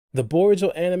The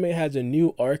Boruto anime has a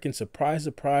new arc, and surprise,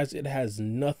 surprise, it has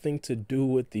nothing to do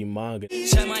with the manga.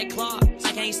 Check my clock,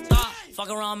 I can't stop. Fuck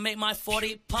around, make my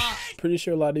 40 pop. Pretty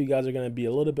sure a lot of you guys are going to be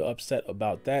a little bit upset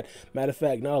about that. Matter of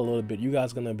fact, not a little bit. You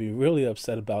guys are going to be really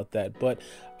upset about that. But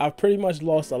I've pretty much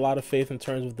lost a lot of faith in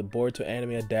terms of the Boruto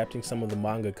anime adapting some of the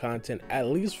manga content, at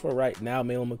least for right now,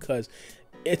 mainly because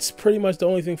it's pretty much the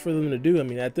only thing for them to do. I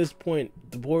mean, at this point,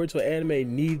 the Boruto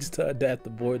anime needs to adapt the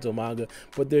Boruto manga,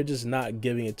 but they're just not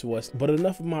giving it to us. But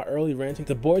enough of my early ranting.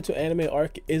 The Boruto anime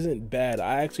arc isn't bad.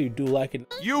 I actually do like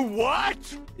it. You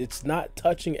what? It's not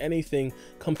touching anything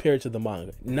compared to the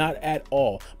manga, not at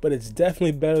all, but it's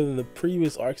definitely better than the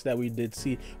previous arcs that we did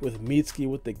see with Mitsuki,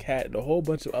 with the cat, and a whole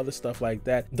bunch of other stuff like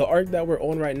that. The arc that we're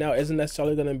on right now isn't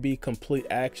necessarily going to be complete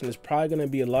action. It's probably going to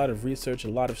be a lot of research, a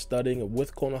lot of studying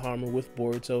with Konohamaru, with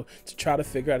Boruto, to try to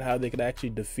figure out how they could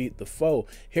actually defeat the foe.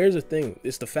 Here's the thing,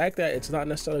 it's the fact that it's not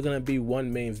necessarily going to be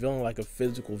one main villain like a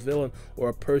physical villain or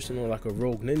a person or like a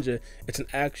rogue ninja. It's an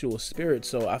actual spirit,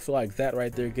 so I feel like that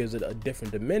right there gives it a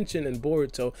different dimension in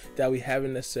Boruto that we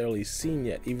haven't necessarily seen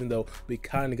yet, even though we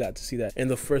kind of got to see that in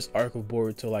the first arc of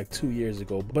Boruto like 2 years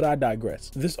ago. But I digress.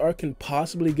 This arc can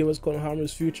possibly give us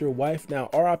Konohamaru's future wife.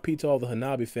 Now, RIP to all the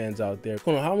Hanabi fans out there.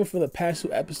 Konohamaru for the past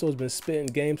 2 episodes been spitting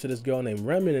games to this girl named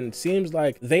Remon, and it seems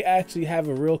like they actually have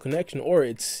a real connection, or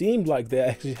it seemed like they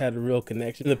actually had a real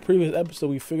connection. In the previous episode,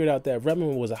 we figured out that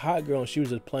Remon was a hot girl and she was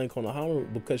just playing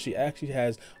Konohamaru because she actually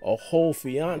has a whole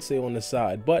fiance on the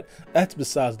side, but that's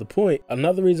besides the point.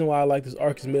 Another reason why I like this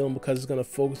arc is mainly because it's going to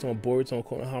focus on Boruto and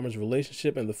Konohamaru's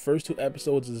relationship, and the first 2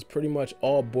 episodes is pretty much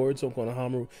all Boruto and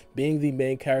Konohamaru being the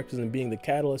main characters and being the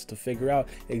catalyst to figure out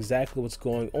exactly what's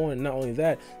going on. Not only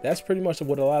that, that's pretty much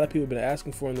what a lot of people have been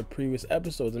asking for in the previous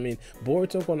episodes. I mean,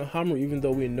 Boruto and Konohamaru, even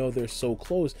though we know they're so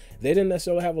close, they didn't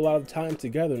necessarily have a lot of time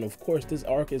together, and of course this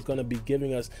arc is going to be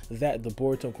giving us that, the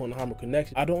Boruto and Konohamaru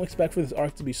connection. I don't expect for this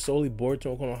arc to be solely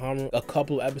Boruto and Konohamaru. A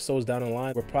couple of episodes down the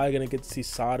line, we're probably going to get to see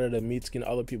Sada, the Mitsuki, and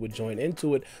other people join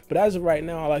into it, but as of right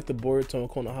now, I like the Boruto and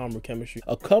Konohamaru chemistry.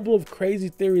 A couple of crazy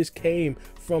theories came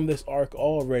from this arc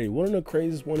already. One of the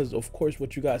craziest one is, of course,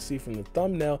 what you guys see from the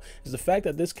thumbnail, is the fact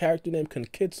that this character named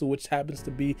Kankitsu, which happens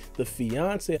to be the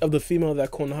fiance of the female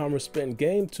that Konohamaru spent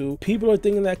game to, people are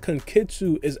thinking that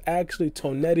Kankitsu is actually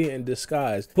Tonetti in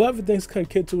disguise. Whoever thinks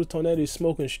Kankitsu is Tonetti is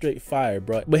smoking straight fire,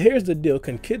 bro. But here's the deal,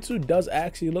 Kankitsu does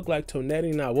actually look like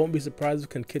Tonetti. Now, I won't be surprised if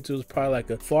Kankitsu is probably like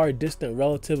a far distant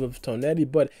relative of Tonetti,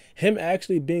 but him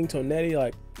actually being Tonetti,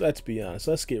 like, let's be honest,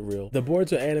 let's get real. The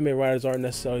Boruto anime writers aren't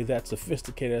necessarily that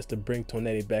sophisticated as to bring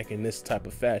Tonetti back in this type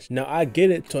of fashion. Now, I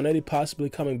get it, Tonetti possibly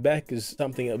coming back is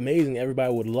something amazing.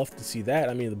 Everybody would love to see that.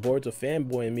 I mean, the Boruto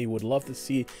fanboy in me would love to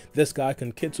see this guy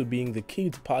Kankitsu being the key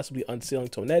to possibly unsealing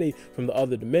Tonetti from the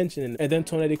other dimension. And then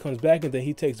Tonetti comes back, and then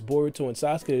he takes Boruto and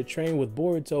Sasuke to train with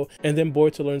Boruto, and then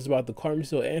Boruto learns about the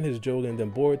Karmiso and his Jogan, and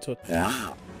then Boruto.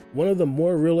 One of the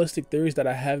more realistic theories that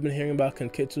I have been hearing about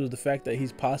Kankitsu is the fact that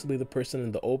he's possibly the person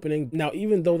in the opening. Now,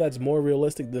 even though that's more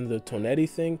realistic than the Tonetti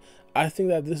thing, I think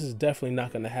that this is definitely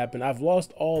not going to happen. I've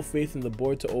lost all faith in the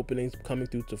Boruto openings coming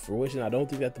through to fruition. I don't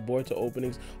think that the Boruto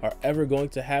openings are ever going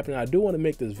to happen. I do want to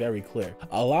make this very clear.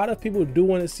 A lot of people do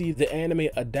want to see the anime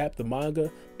adapt the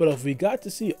manga, but if we got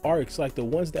to see arcs like the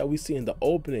ones that we see in the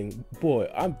opening, boy,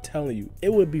 I'm telling you,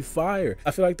 it would be fire.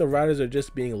 I feel like the writers are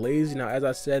just being lazy. Now, as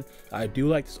I said, I do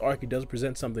like this arc. It does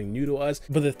present something new to us,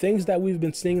 but the things that we've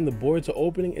been seeing in the Boruto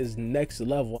opening is next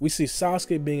level. We see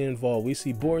Sasuke being involved. We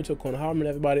see Boruto, Konohamaru, and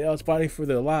everybody else fighting for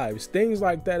their lives. Things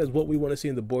like that is what we want to see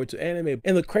in the Boruto anime.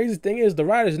 And the crazy thing is, the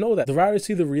writers know that. The writers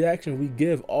see the reaction we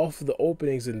give off of the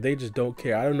openings, and they just don't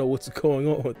care. I don't know what's going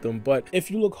on with them, but if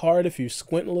you look hard, if you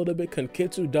squint a little bit,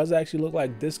 Kankitsu does actually look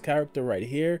like this character right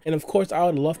here. And of course, I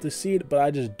would love to see it, but I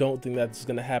just don't think that's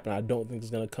going to happen. I don't think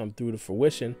it's going to come through to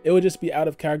fruition. It would just be out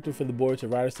of character for the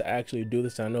Boruto writers to actually do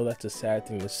this. I know that's a sad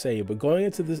thing to say, but going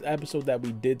into this episode that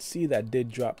we did see, that did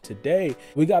drop today,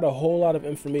 we got a whole lot of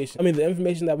information. I mean, the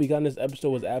information that we got in this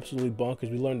episode was absolutely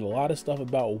bonkers. We learned a lot of stuff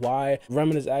about why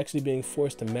Remon is actually being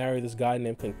forced to marry this guy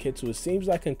named Kankitsu. It seems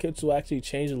like Kankitsu actually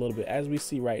changed a little bit. As we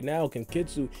see right now,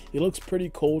 Kankitsu, he looks pretty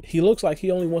cold. He looks like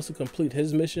he only wants to complete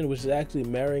his mission, which is actually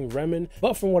marrying Remon.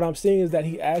 But from what I'm seeing is that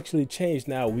he actually changed.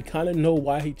 Now, we kind of know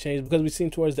why he changed, because we seen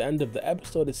towards the end of the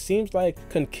episode, it seems like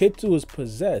Kankitsu is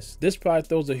possessed. This probably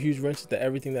throws a huge wrench into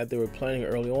everything that they were planning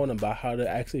early on about how to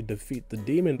actually defeat the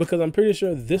demon, because I'm pretty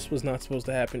sure this was not supposed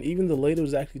to happen. Even the lady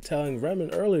was actually telling Remon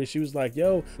earlier, she was like,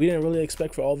 yo, we didn't really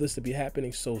expect for all this to be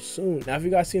happening so soon. Now, if you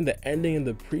guys seen the ending and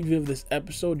the preview of this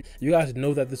episode, you guys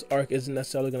know that this arc isn't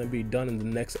necessarily going to be done in the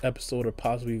next episode or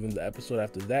possibly even the episode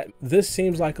after that. This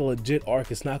seems like a legit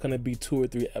arc. It's not going to be 2 or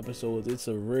 3 episodes. It's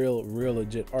a real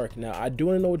legit arc. Now, I do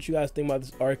want to know what you guys think about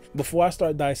this arc. Before I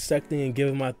start dissecting and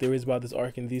giving my theories about this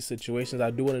arc in these situations,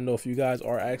 I do want to know if you guys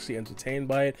are actually entertained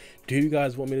by it. Do you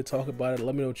guys want me to talk about it?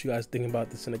 Let me know what you guys think about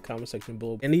this in the comment section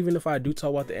below. And even if I do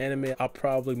talk about the anime, I'll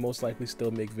probably most likely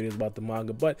still make videos about the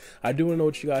manga, but I do want to know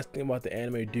what you guys think about the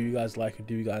anime. Do you guys like it?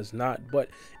 Do you guys not? But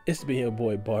it's been your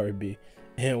boy Baara B,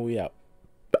 and we out.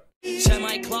 Check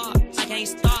my clock, I can't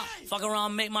stop. Fuck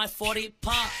around, make my 40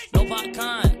 pop. No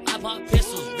popcorn, I pop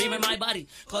pistols. Reaming my body,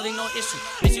 clothing no issue.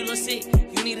 Bitch, you look sick,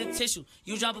 you need a tissue.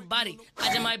 You drop a body, I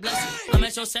just might bless you. I'm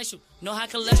at your sexual, no high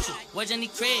cholesterol. Where's Jenny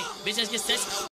Craig? Bitch, just get sexual.